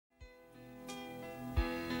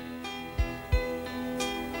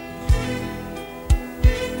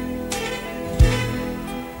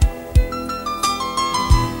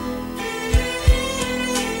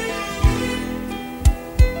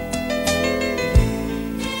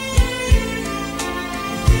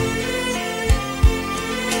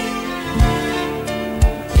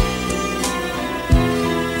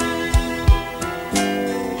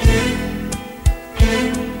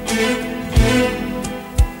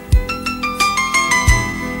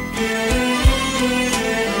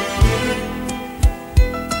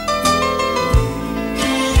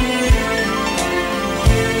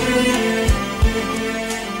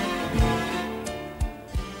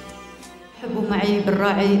يكون معي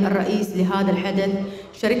بالراعي الرئيس لهذا الحدث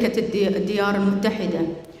شركة الديار المتحدة،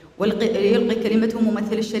 ويلقي كلمته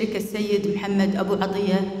ممثل الشركة السيد محمد أبو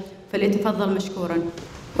عطية، فليتفضل مشكورا.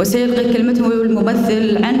 وسيلقي كلمته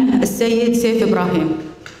الممثل عن السيد سيف إبراهيم،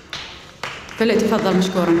 فليتفضل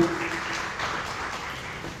مشكورا.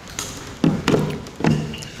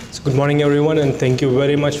 Good morning, everyone, and thank you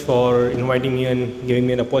very much for inviting me and giving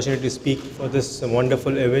me an opportunity to speak for this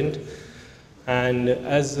wonderful event. And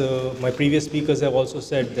as my previous speakers have also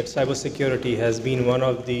said, that cybersecurity has been one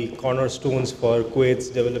of the cornerstones for Kuwait's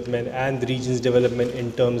development and the region's development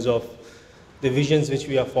in terms of the visions which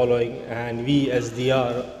we are following. And we as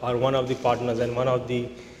Diyar are one of the partners and one of the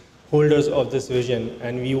holders of this vision.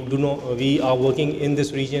 And we are working in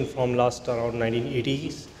this region from last around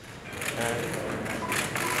 1980s. And